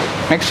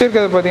 நெக்ஸ்ட்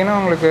இருக்கிறது பார்த்தீங்கன்னா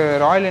உங்களுக்கு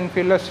ராயல்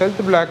என்ஃபீல்டில்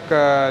ஸ்டெல்த் பிளாக்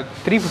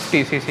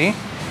 350cc.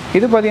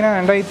 இது பார்த்தீங்கன்னா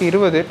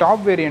 2020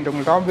 டாப் வேரியண்ட்.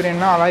 உங்களுக்கு டாப்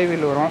வேரியண்ட்னா அலாய்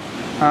வீல் வரும்,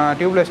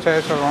 டியூப்லெஸ்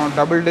டயர்ஸ் வரும்,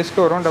 டபுள் டிஸ்க்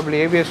வரும், டபுள்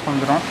ABS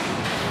வந்துடும்.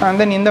 அண்ட்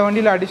தென் இந்த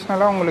வண்டியில்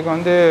அடிஷ்னலாக உங்களுக்கு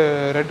வந்து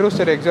ரெட்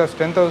ரூஸ்டர் எக்ஸாஸ்ட்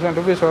 10,000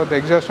 rupees ஒருத்த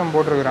எக்ஸாஸ்ட்டும்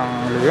போட்டிருக்காங்க.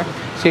 உங்களுக்கு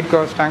சீட்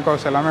கவர்ஸ் டேங்க்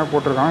கவர்ஸ் எல்லாமே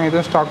போட்டிருக்காங்க.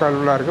 இதுவும் ஸ்டாக்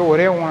அவைலபிளாக இருக்குது.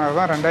 ஒரே ஓனர்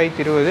தான்.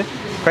 2020.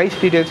 ப்ரைஸ்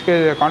டீட்டெயில்ஸ்க்கு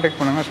காண்டாக்ட்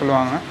பண்ணுங்கள்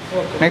சொல்லுவாங்க.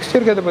 நெக்ஸ்ட்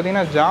இருக்கிறது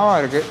பார்த்தீங்கன்னா ஜாவா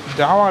இருக்குது.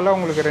 ஜாவாவில்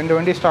உங்களுக்கு 2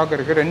 வண்டி ஸ்டாக்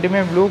இருக்குது.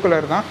 ரெண்டுமே ப்ளூ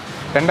கலர் தான்.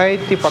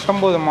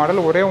 2019 மாடல்.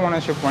 ஒரே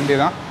ஓனர்ஷிப் வண்டி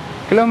தான்.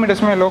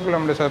 கிலோமீட்டர்ஸுமே லோ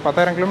கிலோமீட்டர்ஸ். அது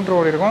 10,000 கிலோமீட்டர்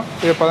ஓடி இருக்கும்.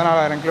 இது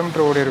 14,000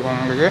 கிலோமீட்டர் ஓடி இருக்கும்.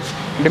 உங்களுக்கு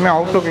ரெண்டுமே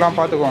அவுட்லுக்லாம்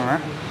பார்த்துக்கோங்க.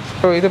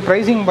 ஸோ இது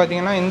ப்ரைஸிங்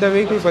பார்த்தீங்கன்னா இந்த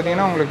வெஹிக்கிள்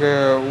பார்த்தீங்கன்னா உங்களுக்கு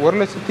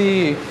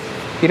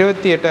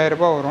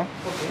 1,28,000 வரும்.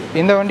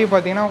 இந்த வண்டி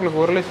பார்த்தீங்கன்னா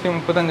உங்களுக்கு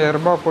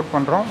 1,35,000 கோட்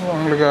பண்ணுறோம்.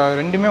 உங்களுக்கு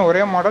ரெண்டுமே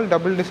ஒரே மாடல்,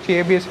 டபுள் டிஸ்க்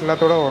ஏபிஎஸ்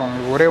எல்லாத்தோட வரும்.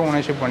 உங்களுக்கு ஒரே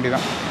ஓனர்ஷிப் வண்டி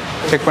தான்.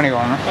 செக்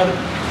பண்ணிக்கோங்க.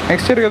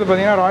 நெக்ஸ்ட் இருக்கிறது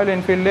பார்த்தீங்கன்னா ராயல்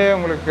என்ஃபீல்டே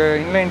உங்களுக்கு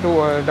இன்லைன் 2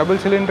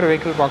 டபுள் சிலிண்டர்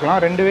வெஹிக்கிள் பார்க்கலாம்.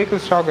 2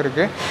 வெஹிக்கிள் ஸ்டாக்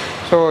இருக்குது.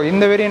 ஸோ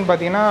இந்த வேரியன்ட்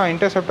பார்த்தீங்கன்னா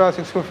இன்டர்செப்டார்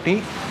 650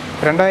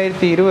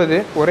 2020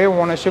 ஒரே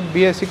ஓனர்ஷிப்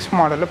BS6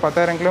 மாடல்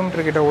 10,000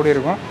 கிலோமீட்டர் கிட்ட ஓடி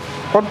இருக்கும்.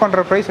 கோட் பண்ணுற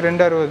ப்ரைஸ்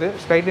 260.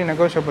 ஸ்லைட்லி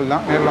நெகோஷியபிள்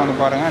தான். நேரில் வந்து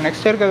பாருங்கள்.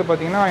 நெக்ஸ்ட் இருக்கிறது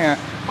பார்த்தீங்கன்னா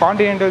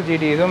கான்டினென்டல்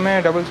GT. இதுவுமே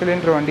டபுள்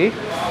சிலிண்டர் வண்டி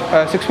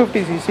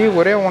 650cc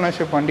ஒரே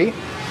ஓனர்ஷிப் வண்டி.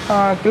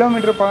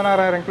 கிலோமீட்டர்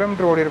 16,000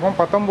 கிலோமீட்டர் ஓடி இருக்கும்.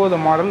 19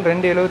 மாடல்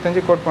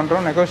 275 கோட்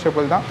பண்ணுறோம்.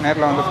 நெகோஷியபிள் தான்.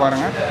 நேரில் வந்து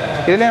பாருங்கள்.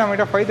 இதிலே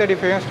நம்மகிட்ட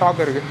 535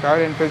 ஸ்டாக் இருக்குது.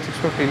 Royal Enfield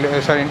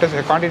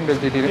 650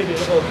 continental GT.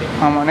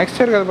 ஆமாம்.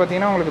 நெக்ஸ்ட் இருக்கிறது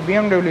பார்த்தீங்கன்னா உங்களுக்கு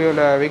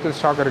BMWவில் வெஹிக்கிள்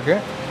ஸ்டாக் இருக்குது.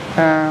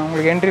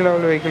 உங்களுக்கு என்ட்ரி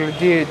லெவல் வெஹிக்கிள்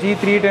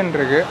G310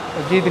 இருக்குது.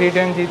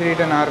 G310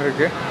 G310R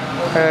இருக்குது.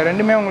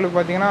 ரெண்டுமே உங்களுக்கு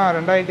பார்த்தீங்கன்னா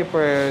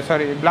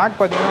பிளாக்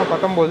பார்த்தீங்கன்னா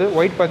 19,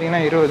 ஒயிட்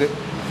பார்த்தீங்கன்னா 20.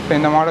 ஸோ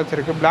இந்த மாடல்ஸ்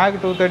இருக்குது. பிளாக்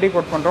 230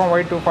 கோட் பண்ணுறோம்.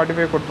 ஒயிட்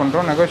 245 கோட்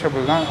பண்ணுறோம்.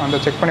 நெகோஷியபிள் தான். அந்த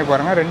செக் பண்ணி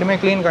பாருங்கள். ரெண்டுமே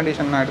க்ளீன்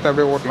கண்டிஷன் தான். எடுத்து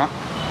அப்படியே ஓட்டலாம்.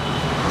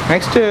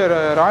 நெக்ஸ்ட்டு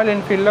ராயல்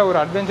என்ஃபீல்டில் ஒரு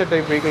அட்வென்ச்சர்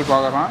டைப் வெஹிக்கிள்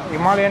பார்க்குறோம்.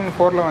 ஹிமாலயன்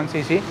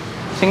 411cc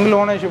சிங்கிள்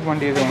ஓனர்ஷிப்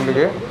வண்டி. இது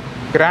உங்களுக்கு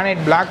கிரானைட்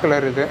பிளாக்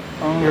கலர். இது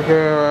உங்களுக்கு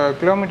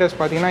கிலோமீட்டர்ஸ்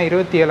பார்த்தீங்கன்னா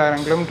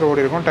 27,000 கிலோமீட்டர்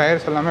ஓடி இருக்கும்.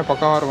 டயர்ஸ் எல்லாமே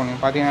பக்காவாக இருக்கும்.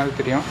 நீங்கள் பார்த்தீங்கன்னா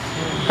தெரியும்.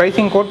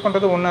 ப்ரைஸிங் கோட்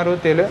பண்ணுறது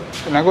 167.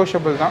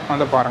 நெகோஷியபிள் தான்.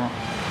 வந்து பாருங்கள்.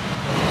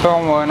 ஸோ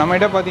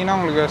நம்மகிட்ட பார்த்தீங்கன்னா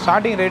உங்களுக்கு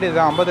ஸ்டார்டிங் ரேட் இது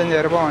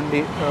 55,000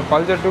 வண்டி.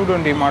 Pulsar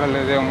 220 model.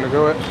 இது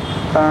உங்களுக்கு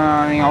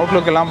நீங்கள்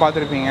அவுட்லுக் எல்லாம்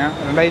பார்த்துருப்பீங்க.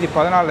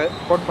 2014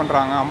 கோட்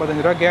பண்ணுறாங்க.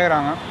 55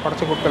 கேட்குறாங்க.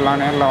 குறைச்சி கொடுத்துடலாம்.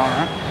 நேரில் வாங்க.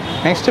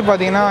 நெக்ஸ்ட்டு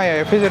பார்த்தீங்கன்னா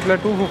FZல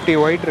 250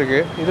 ஒயிட்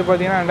இருக்குது. இது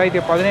பார்த்தீங்கன்னா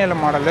 2017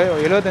 மாடல்.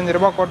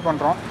 75 கோட்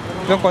பண்ணுறோம்.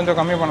 இதுவும் கொஞ்சம்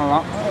கம்மி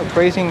பண்ணலாம்.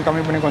 ப்ரைஸிங்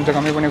கம்மி பண்ணி கொஞ்சம்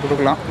கம்மி பண்ணி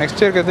கொடுக்கலாம்.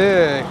 நெக்ஸ்ட் இருக்கிறது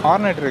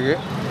ஹார்னெட் இருக்குது.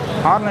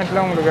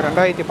 ஹார்னெட்டில் உங்களுக்கு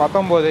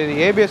 2019 இது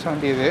ஏபிஎஸ்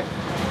வண்டி. இது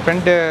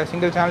ஃப்ரண்ட்டு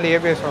சிங்கிள் சேனல்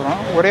ஏபிஎஸ் வரும்.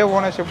 ஒரே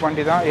ஓனர்ஷிப்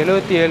வண்டி தான்.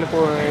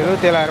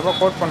 77,000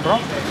 கோட்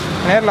பண்ணுறோம்.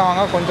 நேரில்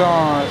வாங்க. கொஞ்சம்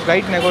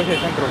ஸ்லைட்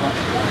நெகோசியேஷன் இருக்கும்.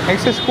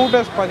 நெக்ஸ்ட்டு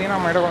ஸ்கூட்டர்ஸ் பார்த்தீங்கன்னா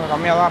நம்மகிட்ட கொஞ்சம்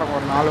கம்மியாக தான் இருக்கும்.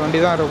 ஒரு 4 வண்டி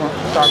தான் இருக்கும்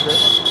ஸ்டாக்கு.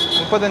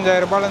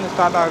 35,000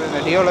 ஸ்டார்ட் ஆகுது. இந்த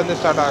டியோலேருந்து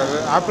ஸ்டார்ட் ஆகுது.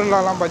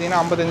 ஆப்பிள்லாம்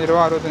பார்த்தீங்கன்னா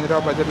 55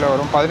 65 பட்ஜெட்டில்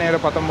வரும். 17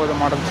 19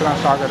 மாடல்ஸ்லாம்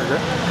ஸ்டாக் இருக்குது.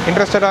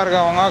 இன்ட்ரெஸ்டடாக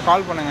இருக்கவங்க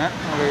கால் பண்ணுங்கள்.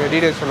 உங்களுக்கு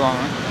டீட்டெயில்ஸ்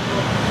சொல்லுவாங்க.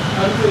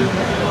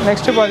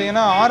 நெக்ஸ்ட்டு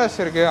பார்த்தீங்கன்னா RS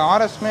இருக்குது.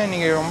 RSமே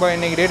நீங்கள் ரொம்ப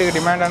இன்றைக்கி ரேட்டுக்கு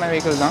டிமாண்டான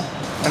வெஹிக்கிள் தான்.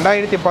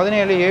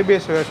 2017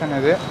 ஏபிஎஸ் வெர்ஷன்.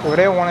 இது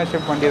ஒரே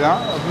ஓனர்ஷிப் வண்டி தான்.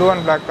 ப்ளூ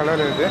அண்ட் பிளாக்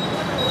கலர் இது.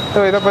 ஸோ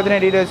இதை பற்றின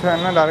டீட்டெயில்ஸ்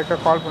வேணும்னா டேரெக்டாக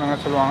கால்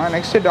பண்ணுங்கள் சொல்லுவாங்க.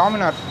 நெக்ஸ்ட்டு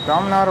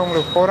டாமினார்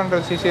உங்களுக்கு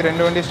 400cc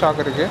 2 வண்டி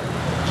ஸ்டாக் இருக்குது.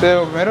 ஸோ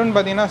மெரூன்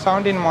பார்த்தீங்கன்னா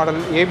 17 மாடல்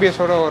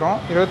ஏபிஎஸோடு வரும்.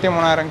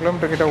 23,000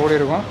 கிலோமீட்டர் கிட்ட ஓடி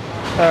இருக்கும்.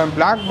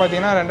 பிளாக்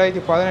பார்த்தீங்கன்னா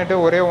 2018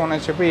 ஒரே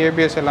ஓனர்ஷிப்பு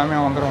ஏபிஎஸ் எல்லாமே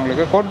வந்துடும்.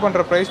 உங்களுக்கு கோட்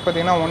பண்ணுற ப்ரைஸ்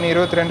பார்த்தீங்கன்னா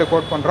 122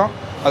 கோட் பண்ணுறோம்.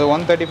 அது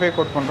 135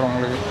 கோட் பண்ணுறோம்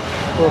உங்களுக்கு.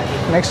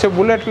 நெக்ஸ்ட்டு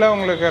புல்லெட்டில்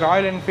உங்களுக்கு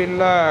Royal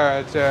என்ஃபீல்டில்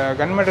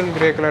கன்மெடல்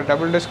grey colour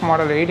double disk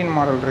model 18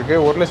 model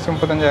இருக்குது.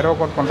 1,35,000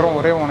 கோட் பண்ணுறோம்.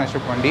 ஒரே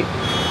ஓனர்ஷிப் வண்டி.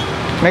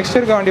 நெக்ஸ்ட்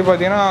இருக்க வண்டி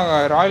பார்த்தீங்கன்னா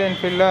ராயல்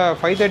என்ஃபீல்டில்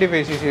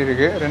 535cc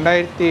இருக்குது.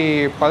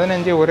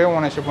 2015 ஒரே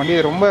ஓனர்ஷிப் வண்டி.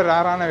 இது ரொம்ப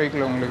ரேரான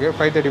வெஹிக்கிள் உங்களுக்கு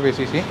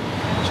 535cc.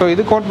 ஸோ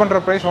இது கோட் பண்ணுற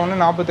ப்ரைஸ்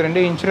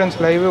 142. இன்சூரன்ஸ்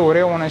லைவ்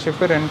ஒரே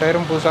ஓனர்ஷிப்பு 2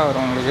 டயரும் புதுசாக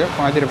வரும். உங்களுக்கு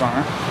மாற்றிருப்பாங்க.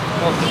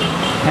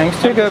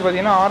 நெக்ஸ்ட் இருக்கிறது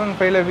பார்த்தீங்கன்னா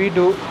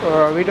R15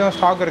 V2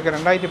 ஸ்டாக் இருக்குது.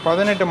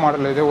 2018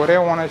 மாடல். இது ஒரே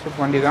ஓனர்ஷிப்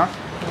வண்டி தான்.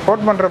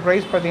 கோட் பண்ணுற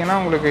ப்ரைஸ் பார்த்தீங்கன்னா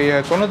உங்களுக்கு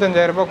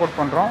 95,000 கோட்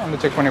பண்ணுறோம். வந்து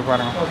செக் பண்ணி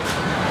பாருங்கள்.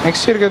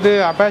 நெக்ஸ்ட் இருக்கிறது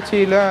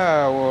அப்பாச்சியில்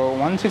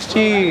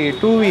 160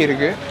 2V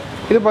இருக்குது.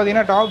 இது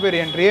பார்த்தீங்கன்னா டாப்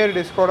வேரியன்ட். ரியர்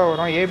டிஸ்கோட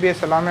வரும்.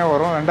 ஏபிஎஸ் எல்லாமே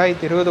வரும்.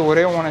 2020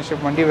 ஒரே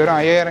ஓனர்ஷிப் வண்டி. வெறும்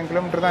 5,000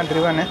 கிலோமீட்டர் தான்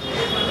ட்ரிவனு.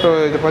 ஸோ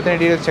இது பற்றின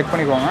டீட்டெயில்ஸ் செக்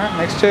பண்ணிக்கோங்க.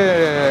 நெக்ஸ்ட்டு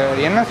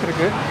என்எஸ்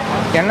இருக்குது.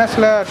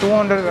 என்எஸில்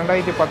 200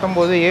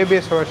 2019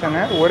 ஏபிஎஸ்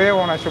வெர்ஷனு. ஒரே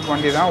ஓனர்ஷிப்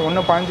வண்டி தான்.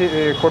 1.5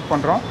 கோட்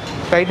பண்ணுறோம்.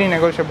 ஸ்லைட்லி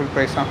நெகோஷியபிள்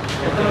ப்ரைஸ் தான்.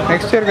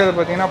 நெக்ஸ்ட் இருக்கிறது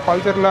பார்த்தீங்கன்னா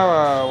பல்சரில்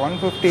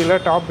 150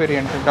 டாப்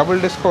வேரியன்ட். டபுள்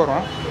டிஸ்க்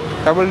வரும்.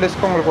 டபுள்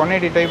டிஸ்க் உங்களுக்கு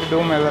 180 டைப்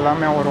டூம்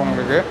இதெல்லாமே வரும்.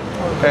 உங்களுக்கு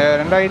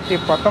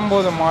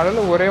 2019 மாடல்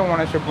ஒரே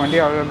ஓனர்ஷிப் வண்டி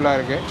அவைலபிளாக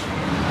இருக்குது.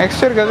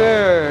 நெக்ஸ்ட் இருக்கிறது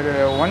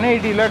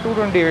 180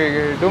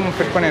 220 டூம்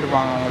ஃபிட்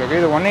பண்ணியிருப்பாங்க உங்களுக்கு.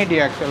 இது 180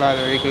 ஆக்சுவலாக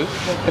அது வெஹிக்கிள்.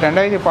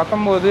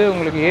 2019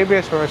 உங்களுக்கு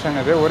ஏபிஎஸ் வெர்ஷன்.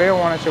 இது ஒரே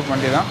ஓனர்ஷிப்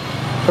வண்டி தான்.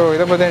 ஸோ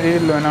இதை பற்றி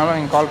டீட்டெயில் வேணாலும்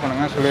நீங்கள் கால்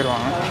பண்ணுங்கள்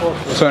சொல்லிடுவாங்க.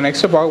 ஸோ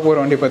நெக்ஸ்ட்டு பார்க்க போகிற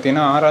வண்டி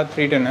பார்த்தீங்கன்னா RR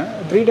 310.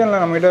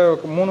 310 நம்மகிட்ட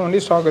 3 வண்டி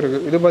ஸ்டாக்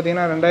இருக்குது. இது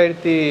பார்த்தீங்கன்னா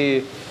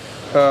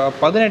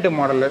 2018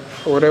 மாடலு.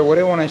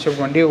 ஒரே ஓனர்ஷிப்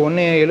வண்டி.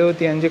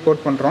 175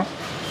 கோட் பண்ணுறோம்.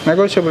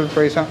 நெகோஷியபிள்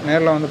ப்ரைஸாக.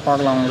 நேரில் வந்து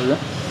பார்க்கலாம் உங்களுக்கு.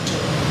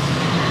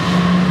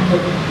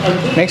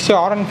 நெக்ஸ்ட்டு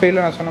R15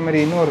 நான் சொன்ன மாதிரி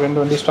இன்னும் ஒரு 2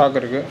 வண்டி ஸ்டாக்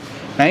இருக்குது.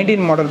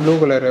 19 மாடல் ப்ளூ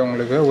கலர்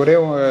உங்களுக்கு ஒரே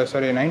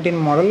சாரி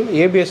 19 மாடல்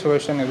ஏபிஎஸ்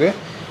வெர்ஷன் இது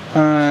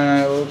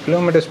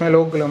கிலோமீட்டர்ஸ்மே லோ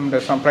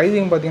கிலோமீட்டர்ஸ் தான்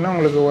ப்ரைஸிங் பார்த்தீங்கன்னா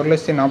உங்களுக்கு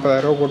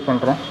 1,40,000 கோட்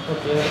பண்ணுறோம்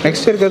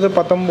நெக்ஸ்ட் இருக்கிறது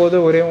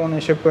 19 ஒரே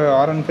ownership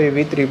R15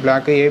 V3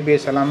 black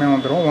ABS எல்லாமே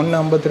வந்துடும்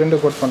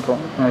 1,52 கோட்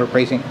பண்ணுறோம் உங்களுக்கு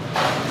pricing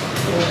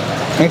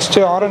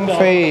next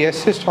R15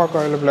 S stock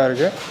அவைலபிளாக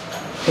இருக்குது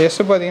எஸ்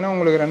பார்த்தீங்கன்னா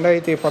உங்களுக்கு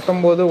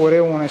 2019 ஒரே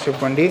ஓனர்ஷிப்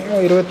வண்டி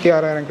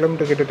 26,000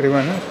 கிலோமீட்டர் கிட்ட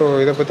ட்ரிவன் ஸோ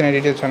இதை பற்றின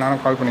டீட்டெயில்ஸ்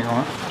வேணாலும் கால்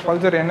பண்ணிக்கோங்க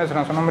பல்சர் என்எஸ்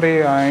நான் சொன்ன மாதிரி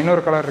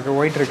இன்னொரு கலர் இருக்குது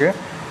ஒயிட் இருக்குது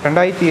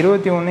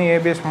 2021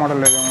 ஏபிஎஸ்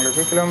மாடல் இது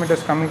உங்களுக்கு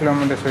கிலோமீட்டர்ஸ் கம்மி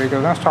கிலோமீட்டர்ஸ்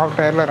வெஹிக்கிள் தான் ஸ்டாக்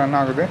டயரில் ரன்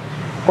ஆகுது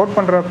கோட்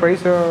பண்ணுற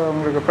ப்ரைஸ்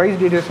உங்களுக்கு ப்ரைஸ்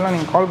டீட்டெயில்ஸ்லாம்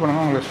நீங்கள் கால்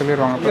பண்ணுங்கள் உங்களுக்கு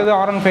சொல்லிடுவாங்க இது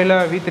R15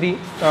 V3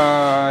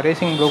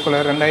 racing blue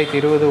colour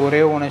 2020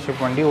 ஒரே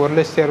ஓனர்ஷிப் வண்டி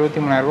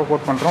 1,63,000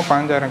 கோட் பண்ணுறோம்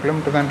 15,000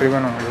 கிலோமீட்டர் தான்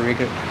ட்ரிவன் உங்களுக்கு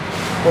வெஹிக்கிள்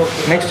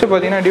நெக்ஸ்ட்டு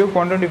பார்த்தீங்கன்னா டியூக்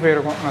 125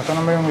 இருக்கும் நான்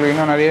சொன்ன மாதிரி உங்களுக்கு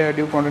இன்னும் நிறைய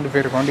டியூக்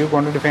 125 இருக்கும் டியூக்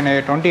 125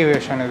 20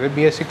 வெர்ஷன் இது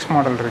BS6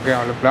 மாடல் இருக்குது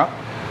அவைலபிளாக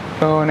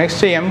ஸோ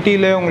நெக்ஸ்ட்டு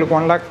எம்டியில் உங்களுக்கு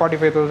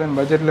 1,45,000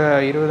 பட்ஜெட்டில்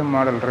 20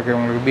 மாடல் இருக்குது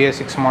உங்களுக்கு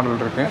BS6 மாடல்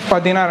இருக்குது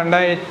பார்த்தீங்கன்னா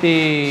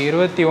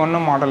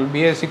 2021 மாடல்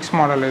BS6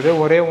 மாடல் இது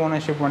ஒரே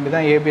ஓனர்ஷிப் வண்டி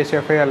தான் ABS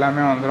FI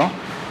எல்லாமே வந்துடும்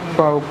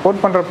இப்போ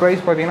கோட் பண்ணுற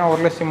ப்ரைஸ் பார்த்தீங்கன்னா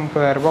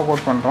 1,30,000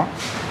 கோட் பண்ணுறோம்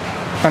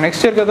ஸோ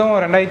நெக்ஸ்ட் இருக்கிறதும்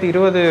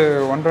 2020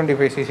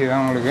 125cc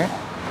தான்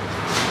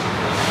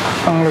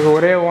உங்களுக்கு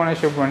ஒரே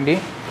ஓனர்ஷிப் வண்டி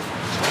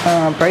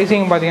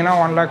ப்ரைஸிங் பார்த்தீங்கன்னா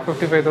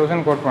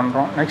 1,55,000 கோட்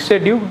பண்ணுறோம் நெக்ஸ்ட்டு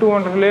டியூக்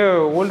 200லேயே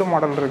ஓல்டு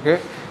மாடல்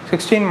இருக்குது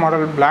 16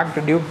 மாடல் பிளாக்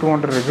டியூக்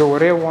 200 இருக்குது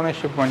ஒரே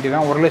ஓனர்ஷிப் வண்டி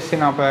தான்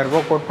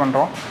 1,40,000 கோட்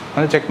பண்ணுறோம்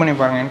வந்து செக் பண்ணி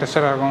பாருங்கள்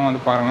இன்ட்ரெஸ்டாக இருக்கவங்க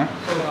வந்து பாருங்கள்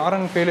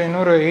R15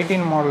 இன்னொரு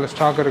 18 மாடல்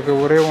ஸ்டாக் இருக்குது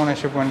ஒரே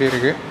ஓனர்ஷிப் வண்டி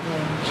இருக்குது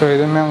ஸோ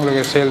இதுவுமே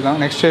உங்களுக்கு சேல் தான்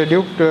நெக்ஸ்ட்டு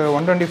டியூக்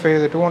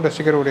 125 200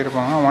 ஸ்டிக்கர் ஓடி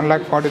இருப்பாங்க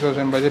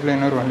 1,40,000 பட்ஜெட்டில்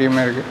இன்னொரு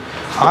வண்டியுமே இருக்குது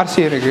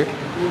RC இருக்குது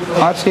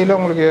RCயில்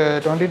உங்களுக்கு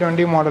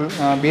 2020 மாடல்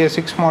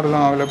BS6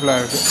 மாடலும் அவைலபிளாக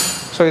இருக்குது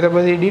ஸோ இதை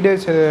பற்றி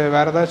டீட்டெயில்ஸ்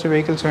வேறு ஏதாச்சும்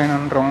வெஹிக்கிள்ஸ்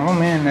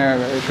வேணுன்றவங்களுமே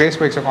கிரேஸ்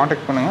பைக்ஸை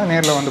காண்டாக்ட் பண்ணுங்கள்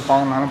நேரில் வந்து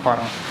பார்க்கணுன்னாலும்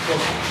பாருங்கள்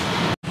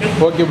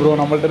ஓகே ப்ரோ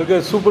நம்மள்ட்ட இருக்க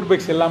சூப்பர்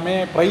பைக்ஸ் எல்லாமே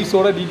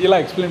ப்ரைஸோட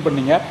டீட்டெயிலாக எக்ஸ்பிளைன்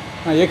பண்ணீங்க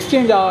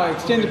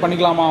எக்ஸ்சேஞ்ச்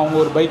பண்ணிக்கலாமா அவங்க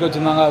ஒரு பைக்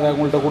வச்சுருந்தாங்க அதை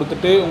உங்கள்கிட்ட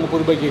கொடுத்துட்டு உங்கள்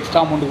புது பைக்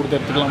எக்ஸ்ட்ரா அமௌண்ட் கொடுத்து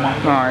எடுத்துக்கலாமா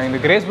இந்த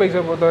கிரேஸ்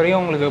பைக்ஸை பொறுத்த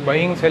வரைக்கும் உங்களுக்கு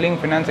பையிங் செல்லிங்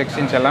ஃபினான்ஸ்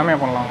எக்ஸ்சேஞ்ச் எல்லாமே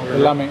பண்ணலாம்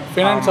எல்லாமே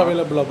ஃபினான்ஸ்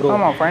அவைலபிளாக ப்ரோ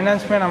ஆமாம்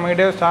ஃபைனான்ஸுமே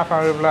நம்மகிட்டே ஸ்டாஃப்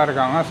அவைலபிளாக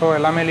இருக்காங்க ஸோ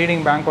எல்லாமே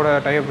லீடிங் பேங்க்கோட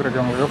டைப்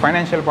இருக்குது உங்களுக்கு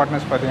ஃபைனான்ஷியல்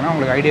பார்ட்னர்ஸ் பார்த்தீங்கன்னா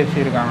உங்களுக்கு IDFC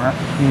இருக்காங்க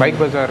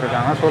பைக் பஜார்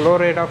இருக்காங்க ஸோ லோ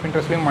ரேட் ஆஃப்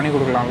இன்ட்ரெஸ்ட்லையும் பண்ணி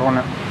கொடுக்கலாம்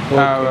லோனு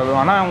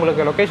ஆனால்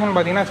உங்களுக்கு லொக்கேஷன்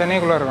பார்த்தீங்கன்னா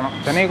சென்னைக்குள்ளே இருக்கணும்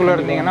சென்னைக்குள்ளே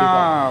இருந்தீங்கன்னா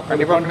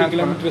கண்டிப்பாக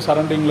கிலோமீட்டர்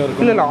சரௌண்டிங்கில்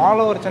இருக்கும் இல்லை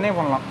ஆல் ஓவர் சென்னை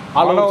பண்ணலாம்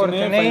ஆல் ஓவர்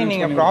சென்னை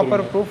நீங்கள்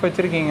ப்ராப்பர் ப்ரூஃப்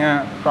வச்சுருக்கீங்க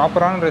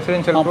ப்ராப்பரான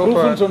ரெசிடென்ஷியல்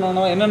ப்ரூஃப்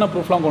சொன்னோன்னா என்னென்ன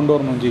ப்ரூஃப்லாம் கொண்டு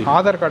வரணும் ஜி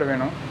ஆதார் கார்டு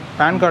வேணும்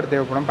பேன் கார்டு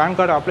தேவைப்படும் பேன்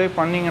கார்டு அப்ளை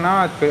பண்ணிங்கன்னா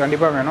அது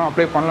கண்டிப்பாக வேணும்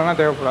அப்ளை பண்ணலன்னா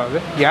தேவைப்படாது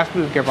கேஸ்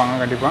பில் கேட்பாங்க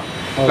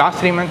கண்டிப்பாக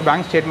last 3 months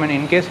bank statement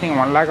in case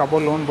நீங்கள் 1 lakh அப்போ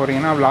லோன்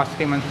போகிறீங்கன்னா லாஸ்ட்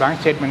 3 months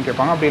பேங்க் ஸ்டேட்மெண்ட்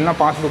கேட்பாங்க அப்படி இல்லைனா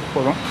பாஸ்புக்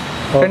போதும்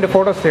 2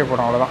 ஃபோட்டோஸ்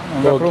தேவைப்படும் அவ்வளோதான்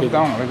இந்த ப்ரூஃப்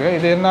தான் உங்களுக்கு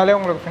இது இருந்தாலே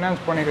உங்களுக்கு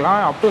ஃபினான்ஸ் பண்ணிக்கலாம்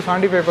அப் டு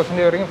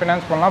 75% வரைக்கும்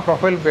ஃபினான்ஸ் பண்ணலாம்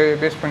ப்ரொஃபைல்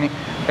பேஸ் பண்ணி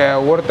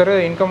ஒருத்தர்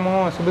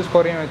இன்கமும் சிபில்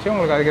ஸ்கோரையும் வச்சு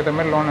உங்களுக்கு அதுக்கேற்ற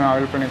மாதிரி லோன்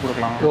அவைல் பண்ணி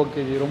கொடுக்கலாம்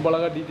ஓகே ஜி ரொம்ப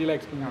அழகாக டீட்டெயிலாக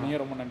எக்ஸ்பிளைன்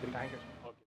பண்ணி ரொம்ப நன்றி தேங்க்யூ